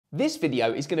This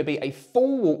video is going to be a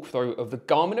full walkthrough of the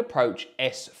Garmin Approach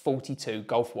S42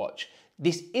 golf watch.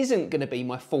 This isn't going to be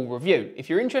my full review. If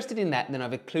you're interested in that, then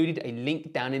I've included a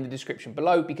link down in the description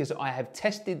below because I have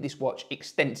tested this watch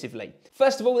extensively.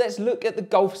 First of all, let's look at the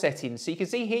golf settings. So you can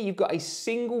see here you've got a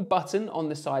single button on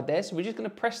the side there. So we're just going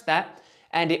to press that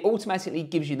and it automatically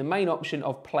gives you the main option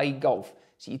of play golf.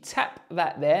 So you tap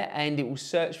that there and it will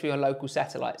search for your local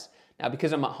satellites. Now,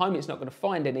 because I'm at home, it's not going to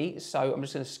find any, so I'm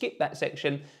just going to skip that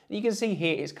section. And you can see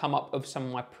here it's come up of some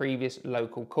of my previous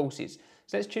local courses.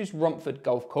 So let's choose Romford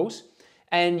Golf Course.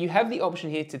 And you have the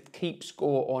option here to keep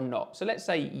score or not. So let's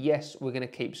say, yes, we're going to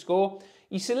keep score.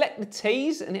 You select the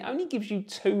tees and it only gives you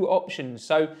two options.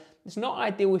 So it's not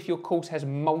ideal if your course has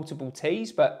multiple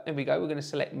tees, but there we go. We're going to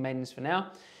select men's for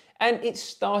now. And it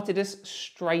started us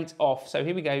straight off. So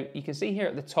here we go. You can see here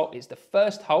at the top, it's the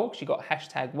first hole because you've got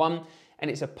 #1 and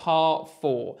it's a par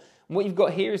 4. And what you've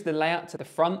got here is the layout to the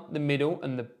front, the middle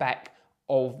and the back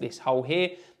of this hole here.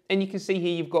 And you can see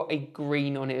here you've got a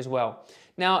green on it as well.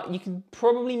 Now you can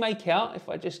probably make out, if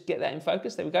I just get that in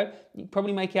focus, there we go. You can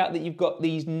probably make out that you've got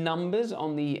these numbers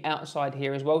on the outside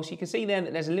here as well. So you can see there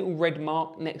that there's a little red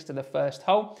mark next to the first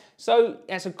hole. So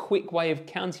that's a quick way of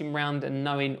counting round and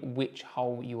knowing which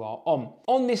hole you are on.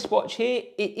 On this watch here,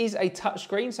 it is a touch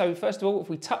screen. So first of all, if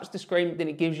we touch the screen, then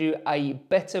it gives you a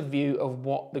better view of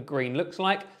what the green looks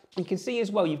like. You can see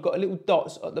as well, you've got a little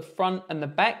dots at the front and the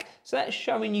back. So that's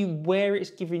showing you where it's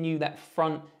giving you that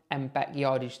front and back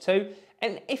yardage too.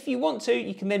 And if you want to,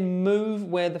 you can then move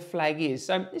where the flag is.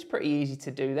 So it's pretty easy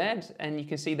to do that. And you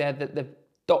can see there that the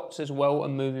dots as well are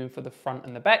moving for the front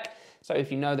and the back. So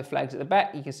if you know the flags at the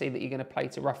back, you can see that you're going to play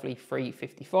to roughly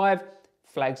 355.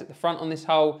 Flags at the front on this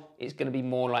hole, it's going to be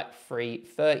more like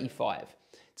 335.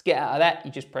 To get out of that,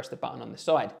 you just press the button on the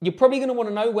side. You're probably going to want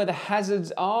to know where the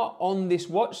hazards are on this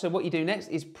watch. So what you do next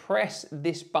is press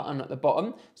this button at the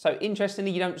bottom. So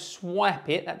interestingly, you don't swipe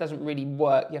it. That doesn't really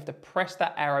work. You have to press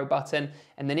that arrow button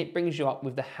and then it brings you up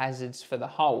with the hazards for the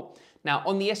hole. Now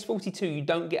on the S42, you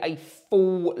don't get a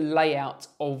full layout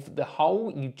of the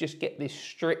hole. You just get this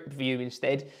strip view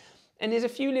instead. And there's a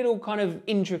few little kind of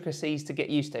intricacies to get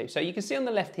used to. So you can see on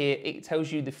the left here, it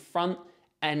tells you the front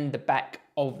and the back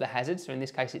of the hazard. So in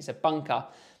this case, it's a bunker.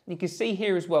 You can see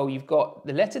here as well, you've got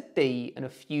the letter D and a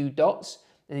few dots.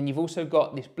 And then you've also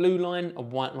got this blue line, a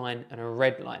white line, and a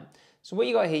red line. So what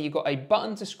you got here, you've got a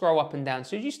button to scroll up and down.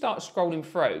 So as you start scrolling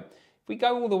through, if we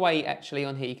go all the way actually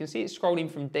on here, you can see it's scrolling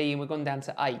from D and we've gone down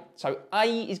to A. So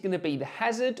A is going to be the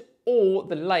hazard or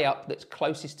the layup that's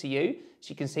closest to you. So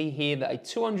you can see here that a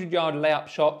 200-yard layup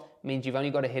shot means you've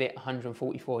only got to hit it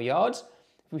 144 yards.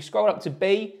 If we scroll up to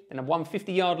B, then a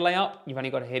 150-yard layup, you've only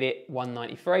got to hit it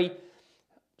 193.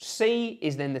 C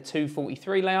is then the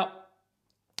 243 layup.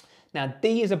 Now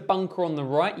D is a bunker on the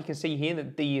right. You can see here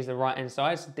that D is the right-hand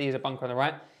side, so D is a bunker on the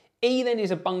right. E then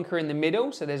is a bunker in the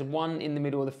middle, so there's one in the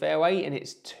middle of the fairway and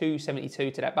it's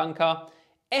 272 to that bunker.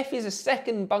 F is a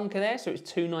second bunker there, so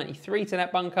it's 293 to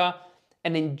that bunker.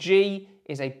 And then G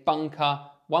is a bunker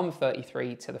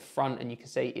 133 to the front, and you can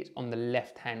see it's on the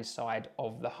left-hand side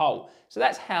of the hole. So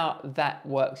that's how that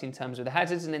works in terms of the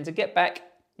hazards. And then to get back,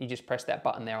 you just press that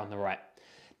button there on the right.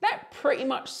 That pretty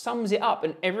much sums it up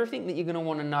and everything that you're going to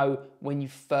want to know when you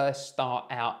first start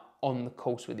out on the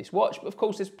course with this watch. But of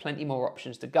course, there's plenty more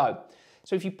options to go.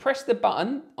 So if you press the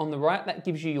button on the right, that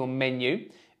gives you your menu.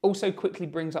 Also quickly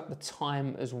brings up the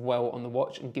time as well on the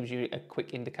watch and gives you a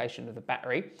quick indication of the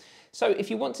battery. So if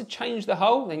you want to change the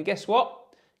hole, then guess what?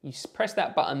 You press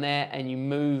that button there and you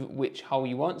move which hole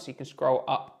you want. So you can scroll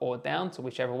up or down to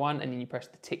whichever one and then you press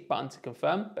the tick button to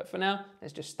confirm. But for now,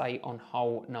 let's just stay on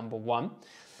hole number 1.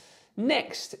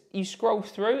 Next, you scroll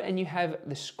through and you have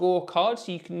the scorecard.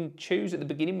 So you can choose at the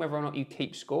beginning whether or not you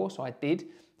keep score. So I did.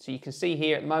 So you can see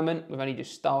here at the moment, we've only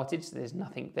just started, so there's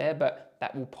nothing there, but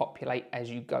that will populate as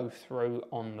you go through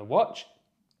on the watch.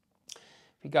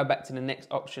 If we go back to the next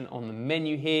option on the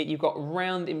menu here, you've got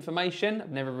round information. I've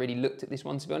never really looked at this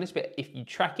one to be honest, but if you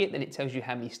track it, then it tells you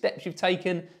how many steps you've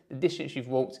taken, the distance you've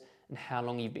walked, and how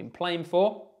long you've been playing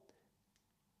for.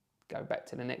 Go back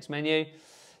to the next menu.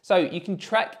 So you can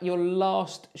track your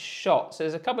last shot. So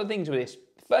there's a couple of things with this.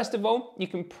 First of all, you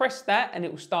can press that and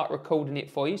it will start recording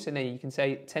it for you. So then you can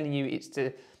say, it's telling you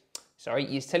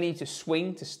to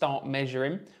swing to start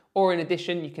measuring. Or in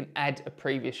addition, you can add a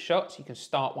previous shot. So you can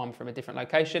start one from a different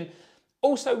location.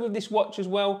 Also with this watch as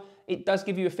well, it does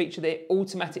give you a feature that it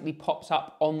automatically pops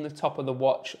up on the top of the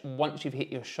watch once you've hit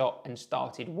your shot and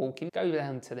started walking. Go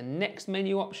down to the next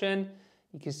menu option.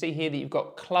 You can see here that you've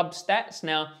got club stats.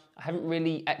 Now, I haven't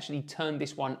really actually turned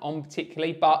this one on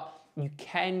particularly, but you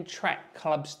can track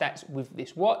club stats with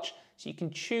this watch. So you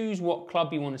can choose what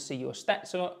club you want to see your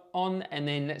stats on, and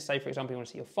then let's say, for example, you want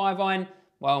to see your 5-iron.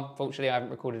 Well, fortunately, I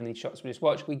haven't recorded any shots with this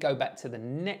watch. We go back to the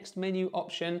next menu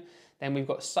option. Then we've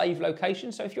got save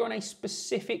location. So if you're on a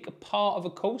specific part of a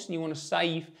course and you want to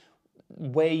save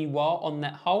where you are on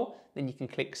that hole, then you can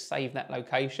click save that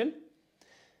location.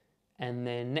 And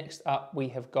then next up, we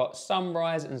have got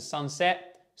sunrise and sunset.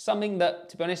 Something that,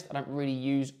 to be honest, I don't really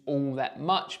use all that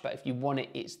much, but if you want it,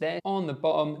 it's there. On the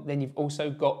bottom, then you've also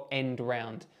got end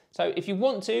round. So if you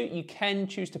want to, you can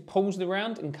choose to pause the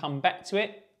round and come back to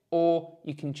it, or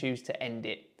you can choose to end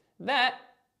it. That,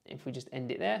 if we just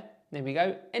end it there we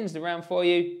go, ends the round for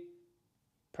you,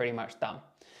 pretty much done.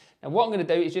 Now what I'm gonna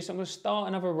do is I'm gonna start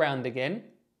another round again.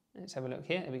 Let's have a look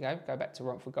here, there we go back to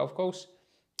Romford Golf Course.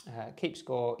 Keep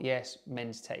score, yes,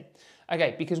 men's tee.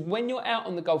 Okay, because when you're out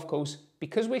on the golf course,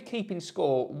 because we're keeping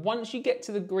score, once you get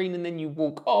to the green and then you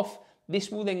walk off,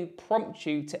 this will then prompt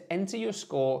you to enter your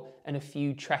score and a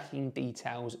few tracking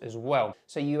details as well.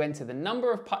 So you enter the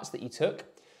number of putts that you took,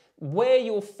 where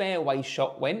your fairway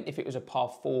shot went, if it was a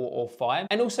par 4 or 5,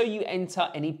 and also you enter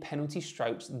any penalty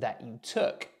strokes that you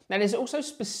took. Now there's also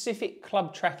specific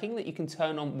club tracking that you can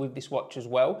turn on with this watch as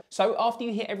well. So after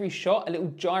you hit every shot, a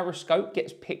little gyroscope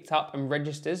gets picked up and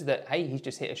registers that, hey, he's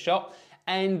just hit a shot.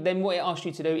 And then what it asks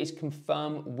you to do is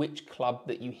confirm which club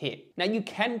that you hit. Now you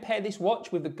can pair this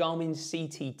watch with the Garmin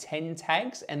CT10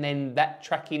 tags, and then that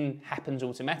tracking happens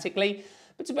automatically.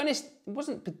 But to be honest, it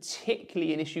wasn't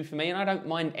particularly an issue for me, and I don't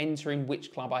mind entering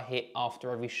which club I hit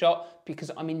after every shot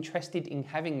because I'm interested in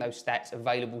having those stats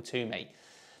available to me.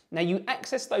 Now you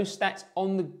access those stats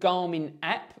on the Garmin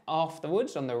app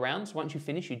afterwards on the round. So once you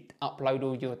finish, you upload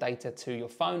all your data to your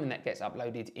phone and that gets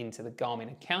uploaded into the Garmin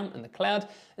account and the cloud.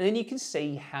 And then you can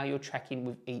see how you're tracking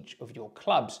with each of your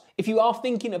clubs. If you are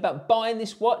thinking about buying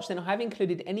this watch, then I have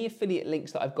included any affiliate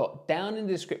links that I've got down in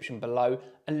the description below,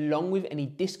 along with any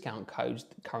discount codes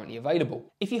currently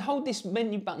available. If you hold this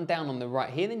menu button down on the right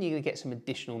here, then you're gonna get some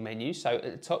additional menus. So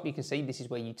at the top, you can see this is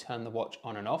where you turn the watch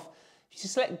on and off. If you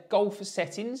select golf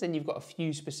settings, then you've got a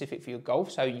few specific for your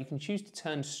golf, so you can choose to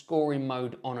turn scoring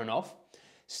mode on and off.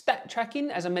 Stat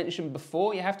tracking, as I mentioned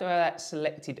before, you have to have that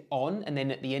selected on, and then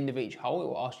at the end of each hole, it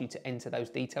will ask you to enter those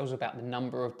details about the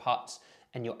number of putts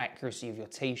and your accuracy of your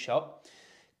tee shot.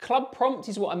 Club prompt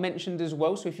is what I mentioned as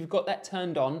well, so if you've got that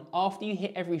turned on, after you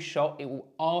hit every shot, it will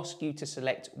ask you to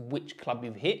select which club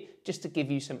you've hit, just to give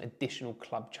you some additional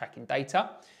club tracking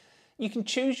data. You can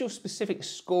choose your specific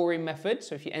scoring method.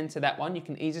 So if you enter that one, you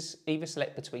can either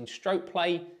select between stroke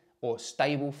play or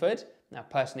Stableford. Now,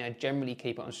 personally, I generally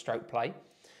keep it on stroke play.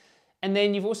 And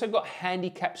then you've also got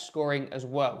handicap scoring as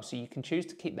well. So you can choose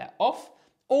to keep that off,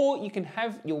 or you can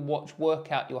have your watch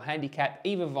work out your handicap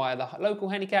either via the local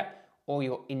handicap or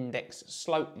your index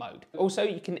slope mode. Also,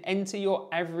 you can enter your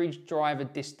average driver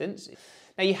distance.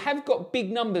 Now you have got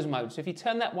big numbers mode, so if you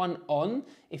turn that one on,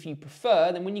 if you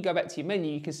prefer, then when you go back to your menu,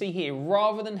 you can see here,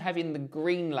 rather than having the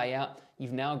green layout,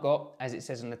 you've now got, as it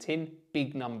says on the tin,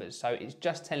 big numbers. So it's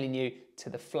just telling you to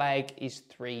the flag is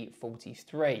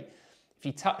 343. If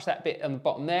you touch that bit on the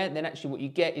bottom there, then actually what you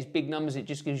get is big numbers. It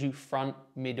just gives you front,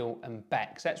 middle, and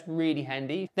back. So that's really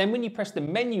handy. Then when you press the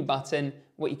menu button,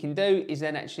 what you can do is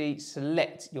then actually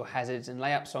select your hazards and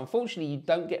layups. So unfortunately, you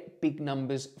don't get big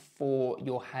numbers for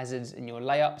your hazards and your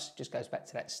layups. It just goes back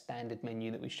to that standard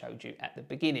menu that we showed you at the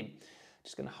beginning.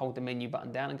 Just gonna hold the menu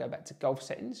button down and go back to golf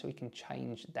settings so we can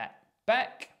change that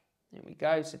back. There we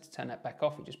go, so to turn that back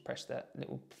off, you just press that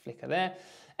little flicker there.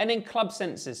 And then club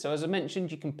sensors. So as I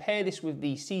mentioned, you can pair this with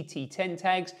the CT10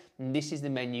 tags, and this is the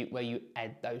menu where you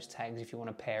add those tags if you want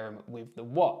to pair them with the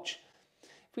watch.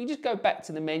 If we just go back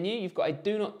to the menu, you've got a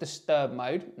do not disturb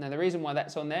mode. Now the reason why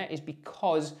that's on there is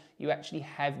because you actually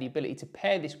have the ability to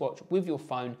pair this watch with your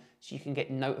phone so you can get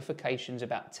notifications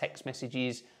about text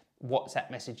messages,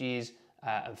 WhatsApp messages,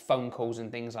 and phone calls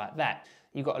and things like that.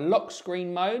 You've got a lock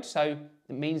screen mode, so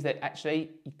it means that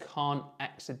actually you can't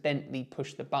accidentally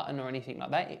push the button or anything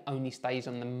like that. It only stays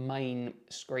on the main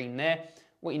screen there.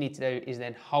 What you need to do is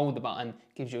then hold the button,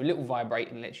 gives you a little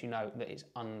vibrate and lets you know that it's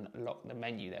unlocked the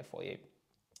menu there for you.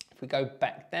 If we go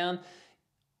back down,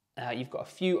 you've got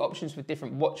a few options for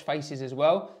different watch faces as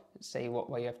well. Let's see what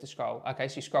way you have to scroll. Okay,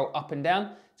 so you scroll up and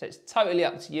down. So it's totally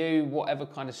up to you, whatever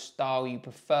kind of style you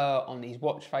prefer on these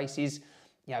watch faces.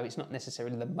 You know, it's not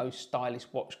necessarily the most stylish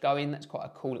watch going. That's quite a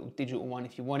cool little digital one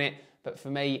if you want it. But for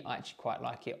me, I actually quite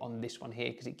like it on this one here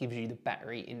because it gives you the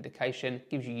battery indication,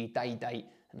 gives you your day date,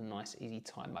 and a nice easy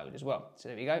time mode as well. So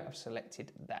there we go, I've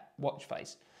selected that watch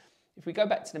face. If we go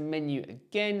back to the menu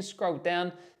again, scroll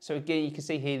down. So again, you can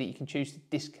see here that you can choose to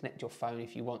disconnect your phone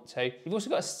if you want to. You've also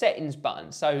got a settings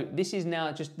button. So this is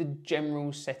now just the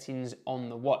general settings on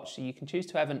the watch. So you can choose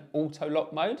to have an auto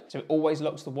lock mode. So it always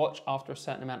locks the watch after a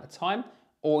certain amount of time.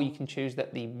 Or you can choose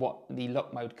that the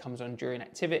lock mode comes on during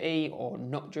activity or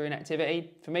not during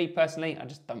activity. For me personally, I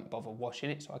just don't bother washing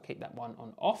it, so I keep that one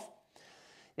on off.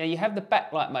 Now you have the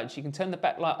backlight mode, so you can turn the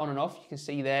backlight on and off. You can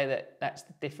see there that that's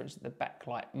the difference that the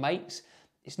backlight makes.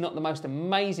 It's not the most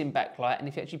amazing backlight, and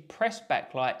if you actually press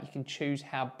backlight, you can choose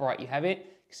how bright you have it.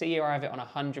 You can see here I have it on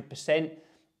 100%.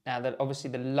 Now that obviously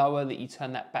the lower that you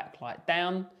turn that backlight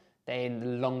down, then the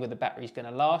longer the battery's going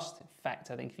to last. In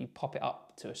fact, I think if you pop it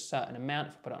up to a certain amount,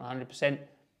 if I put it on 100%,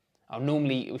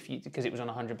 normally, because it was on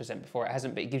 100% before, it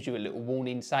hasn't, but it gives you a little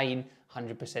warning saying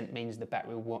 100% means the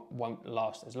battery won't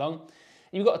last as long.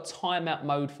 And you've got a timeout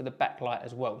mode for the backlight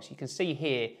as well. So you can see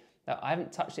here that I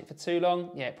haven't touched it for too long.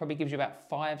 Yeah, it probably gives you about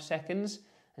 5 seconds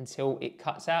until it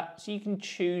cuts out. So you can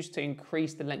choose to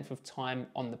increase the length of time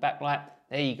on the backlight.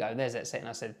 There you go, there's that setting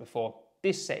I said before.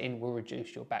 This setting will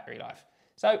reduce your battery life.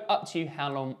 So up to you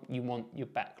how long you want your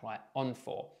backlight on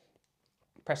for.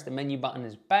 Press the menu button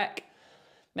as back.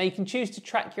 Now you can choose to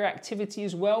track your activity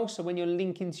as well. So when you're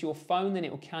linking to your phone, then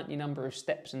it will count your number of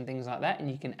steps and things like that.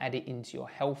 And you can add it into your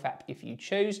health app if you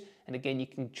choose. And again, you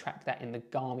can track that in the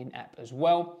Garmin app as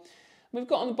well. We've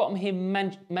got on the bottom here,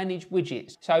 manage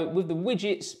widgets. So with the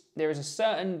widgets, there is a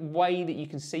certain way that you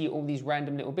can see all these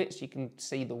random little bits. You can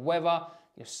see the weather,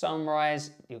 your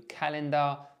sunrise, your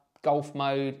calendar, golf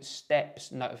mode,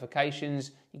 steps,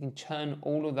 notifications. You can turn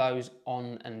all of those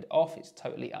on and off. It's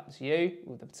totally up to you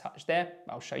with the touch there.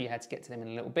 I'll show you how to get to them in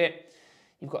a little bit.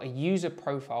 You've got a user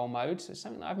profile mode, so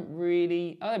something that I haven't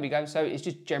really, oh, there we go. So it's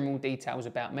just general details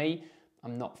about me.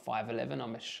 I'm not 5'11",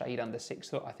 I'm a shade under 6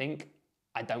 foot, I think.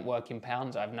 I don't work in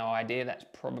pounds, I have no idea. That's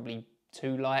probably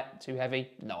too light, too heavy,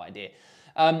 no idea.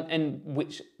 And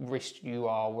which wrist you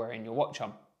are wearing your watch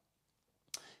on.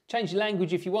 Change the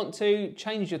language if you want to,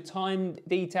 change your time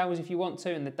details if you want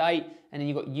to, and the date, and then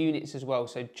you've got units as well,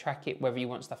 so track it whether you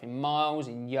want stuff in miles,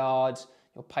 in yards,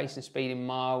 your pace and speed in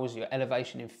miles, your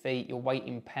elevation in feet, your weight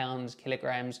in pounds,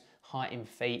 kilograms, height in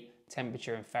feet,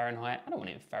 temperature in Fahrenheit. I don't want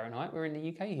it in Fahrenheit, we're in the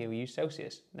UK here, we use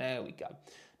Celsius. There we go.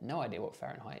 No idea what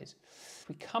Fahrenheit is. If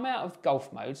we come out of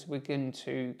golf mode, so we're going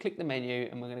to click the menu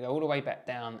and we're going to go all the way back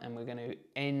down and we're going to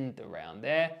end the round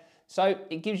there. So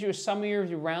it gives you a summary of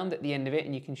your round at the end of it,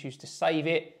 and you can choose to save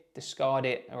it, discard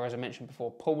it, or as I mentioned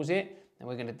before, pause it. And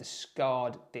we're going to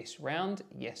discard this round.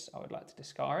 Yes, I would like to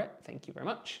discard it. Thank you very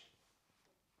much.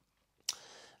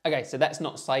 Okay, so that's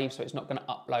not saved, so it's not going to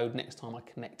upload next time I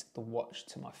connect the watch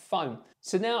to my phone.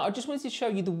 So now I just wanted to show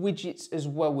you the widgets as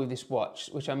well with this watch,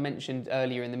 which I mentioned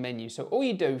earlier in the menu. So all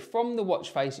you do from the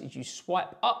watch face is you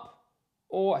swipe up,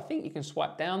 or I think you can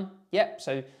swipe down. Yep,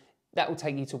 so that will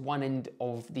take you to one end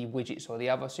of the widgets or the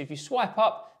other. So if you swipe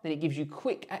up, then it gives you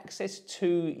quick access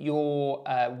to your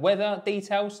weather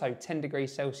details. So 10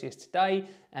 degrees Celsius today,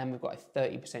 and we've got a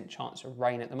 30% chance of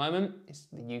rain at the moment. It's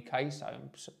the UK, so I'm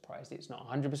surprised it's not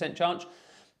 100% chance.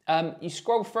 You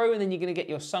scroll through and then you're gonna get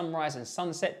your sunrise and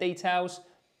sunset details.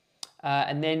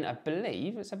 And then I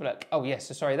believe, let's have a look. Oh yes,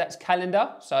 so sorry, that's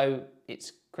calendar. So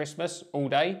it's Christmas all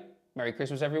day. Merry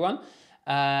Christmas, everyone.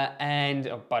 And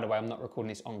oh, by the way, I'm not recording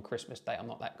this on Christmas Day. I'm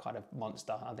not that kind of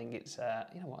monster. I think it's,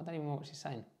 you know what, I don't even know what she's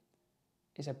saying.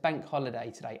 It's a bank holiday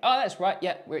today. Oh, that's right.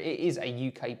 Yeah, it is a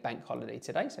UK bank holiday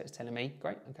today. So it's telling me,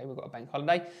 great. Okay, we've got a bank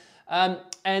holiday.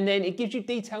 And then it gives you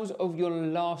details of your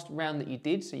last round that you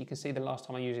did. So you can see the last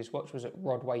time I used this watch was at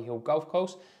Rodway Hill Golf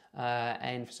Course.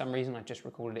 And for some reason, I just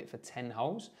recorded it for 10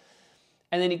 holes.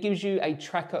 And then it gives you a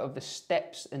tracker of the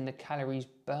steps and the calories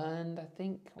burned, I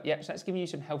think. Yep, so that's giving you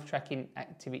some health tracking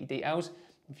activity details.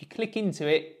 If you click into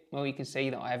it, well, you can see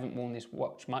that I haven't worn this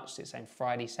watch much. It's saying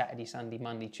Friday, Saturday, Sunday,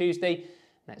 Monday, Tuesday.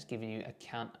 And that's giving you a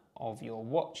count of your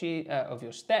watches, of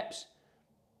your steps.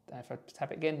 If I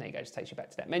tap it again, there you go, it just takes you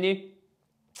back to that menu.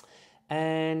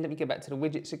 And let me go back to the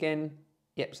widgets again.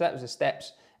 Yep, so that was the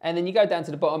steps. And then you go down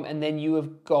to the bottom and then you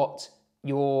have got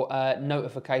your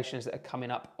notifications that are coming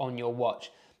up on your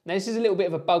watch. Now this is a little bit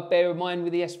of a bugbear of mine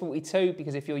with the S42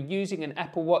 because if you're using an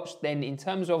Apple Watch, then in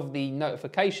terms of the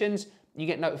notifications, you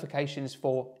get notifications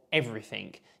for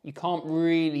everything. You can't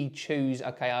really choose,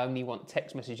 okay, I only want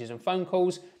text messages and phone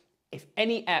calls. If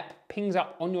any app pings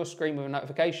up on your screen with a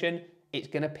notification, it's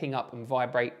gonna ping up and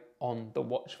vibrate on the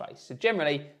watch face. So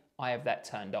generally, I have that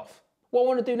turned off. What I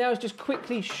want to do now is just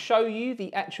quickly show you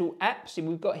the actual apps. And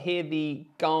we've got here the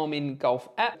Garmin Golf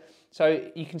app. So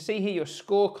you can see here your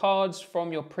scorecards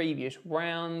from your previous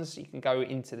rounds. You can go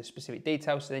into the specific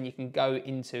details. So then you can go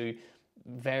into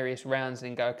various rounds and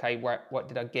then go, okay, what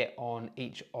did I get on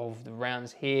each of the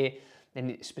rounds here?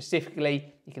 Then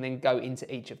specifically, you can then go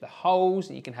into each of the holes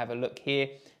and you can have a look here.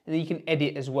 And then you can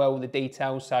edit as well the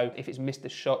details. So if it's missed a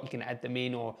shot, you can add them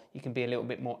in, or you can be a little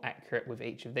bit more accurate with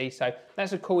each of these. So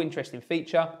that's a cool, interesting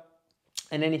feature.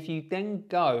 And then if you then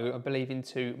go, I believe,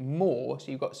 into more, so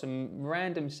you've got some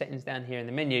random settings down here in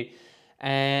the menu.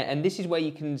 And this is where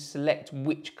you can select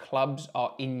which clubs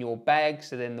are in your bag,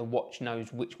 so then the watch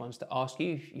knows which ones to ask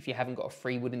you. If you haven't got a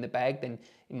freewood in the bag, then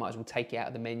it might as well take it out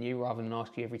of the menu rather than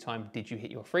ask you every time, did you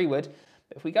hit your freewood?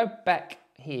 But if we go back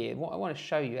here, what I want to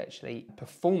show you actually,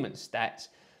 performance stats.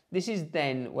 This is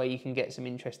then where you can get some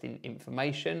interesting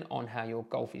information on how your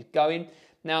golf is going.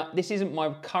 Now, this isn't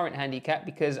my current handicap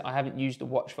because I haven't used the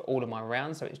watch for all of my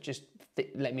rounds, so it's just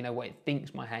letting me know what it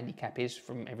thinks my handicap is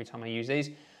from every time I use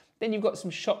these. Then you've got some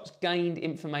shots gained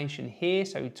information here.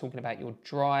 So we're talking about your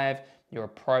drive, your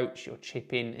approach, your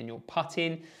chipping and your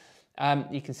putting.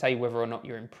 You can say whether or not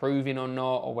you're improving or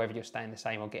not, or whether you're staying the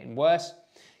same or getting worse.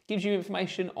 Gives you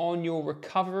information on your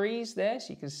recoveries there. So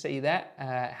you can see that,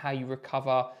 how you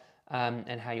recover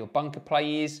and how your bunker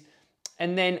play is.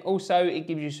 And then also it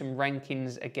gives you some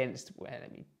rankings against, well,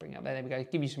 let me bring it up there we go.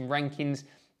 Give you some rankings,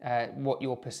 what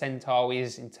your percentile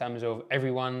is in terms of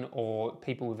everyone or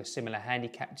people with a similar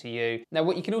handicap to you. Now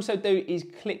what you can also do is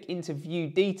click into view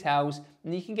details,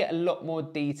 and you can get a lot more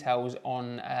details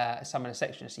on some of the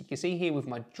sections. So you can see here with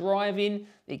my driving,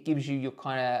 it gives you your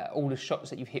kind of all the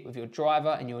shots that you've hit with your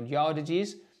driver and your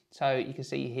yardages. So you can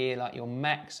see here like your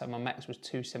max, so my max was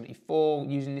 274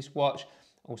 using this watch.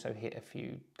 Also hit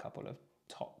a couple of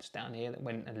tops down here that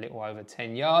went a little over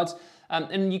 10 yards.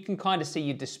 And you can kind of see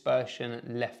your dispersion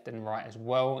left and right as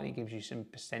well. And it gives you some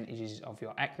percentages of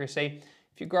your accuracy.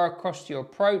 If you go across to your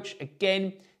approach,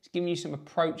 again, it's giving you some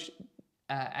approach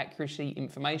accuracy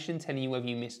information, telling you whether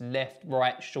you miss left,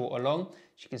 right, short or long.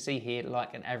 As you can see here,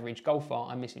 like an average golfer,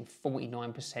 I'm missing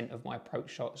 49% of my approach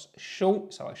shots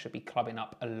short, so I should be clubbing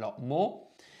up a lot more.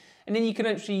 And then you can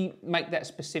actually make that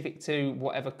specific to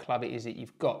whatever club it is that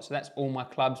you've got. So that's all my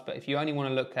clubs, but if you only want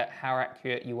to look at how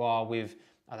accurate you are with,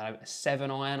 I don't know, a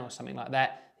 7-iron or something like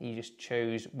that, then you just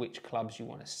choose which clubs you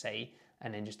want to see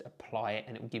and then just apply it,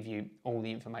 and it will give you all the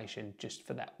information just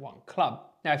for that one club.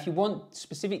 Now, if you want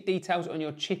specific details on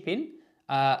your chipping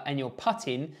and your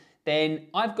putting, then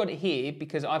I've got it here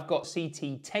because I've got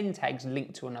CT10 tags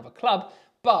linked to another club.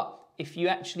 But if you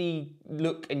actually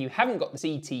look and you haven't got the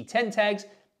CT10 tags,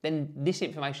 then this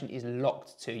information is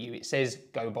locked to you. It says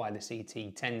go buy the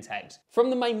CT10 tags.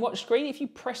 From the main watch screen, if you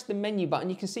press the menu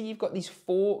button, you can see you've got these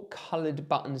 4 colored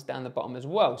buttons down the bottom as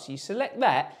well. So you select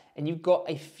that and you've got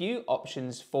a few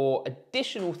options for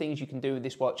additional things you can do with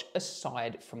this watch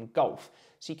aside from golf.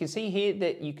 So you can see here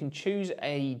that you can choose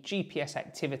a GPS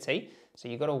activity. So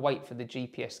you've got to wait for the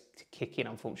GPS to kick in,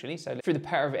 unfortunately. So through the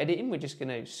power of editing, we're just going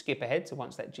to skip ahead to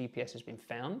once that GPS has been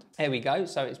found. There we go.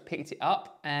 So it's picked it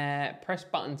up. Press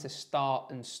button to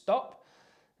start and stop.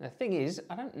 And the thing is,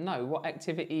 I don't know what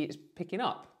activity it's picking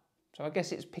up. So I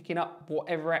guess it's picking up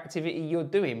whatever activity you're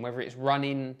doing, whether it's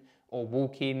running or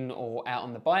walking or out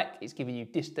on the bike. It's giving you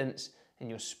distance and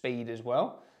your speed as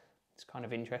well. It's kind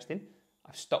of interesting.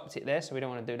 I've stopped it there, so we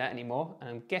don't want to do that anymore. And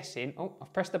I'm guessing, oh,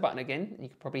 I've pressed the button again. And you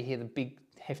can probably hear the big,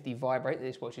 hefty vibrate that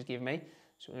this watch is giving me.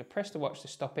 So I'm going to press the watch to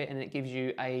stop it, and it gives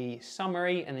you a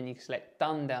summary, and then you can select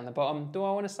done down the bottom. Do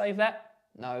I want to save that?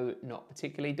 No, not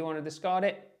particularly. Do I want to discard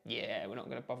it? Yeah, we're not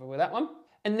going to bother with that one.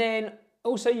 And then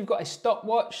also you've got a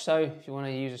stopwatch. So if you want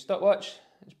to use a stopwatch,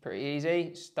 it's pretty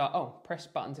easy. Press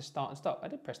button to start and stop. I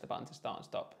did press the button to start and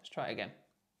stop. Let's try it again.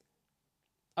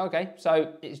 Okay,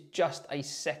 so it's just a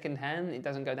second hand. It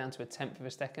doesn't go down to 1/10 of a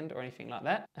second or anything like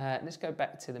that. Let's go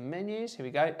back to the menus. Here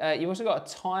we go. You've also got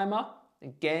a timer.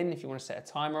 Again, if you want to set a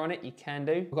timer on it, you can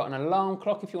do. We've got an alarm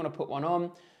clock if you want to put one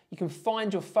on. You can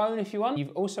find your phone if you want.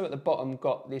 You've also at the bottom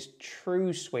got this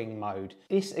true swing mode.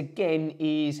 This again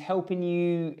is helping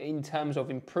you in terms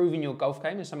of improving your golf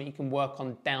game and something you can work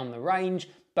on down the range,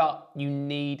 but you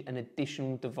need an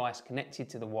additional device connected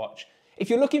to the watch. If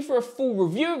you're looking for a full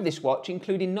review of this watch,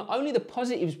 including not only the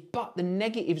positives, but the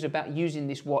negatives about using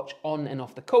this watch on and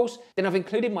off the course, then I've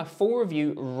included my full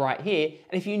review right here.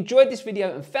 And if you enjoyed this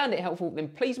video and found it helpful, then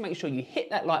please make sure you hit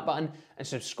that like button and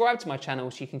subscribe to my channel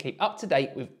so you can keep up to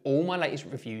date with all my latest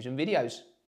reviews and videos.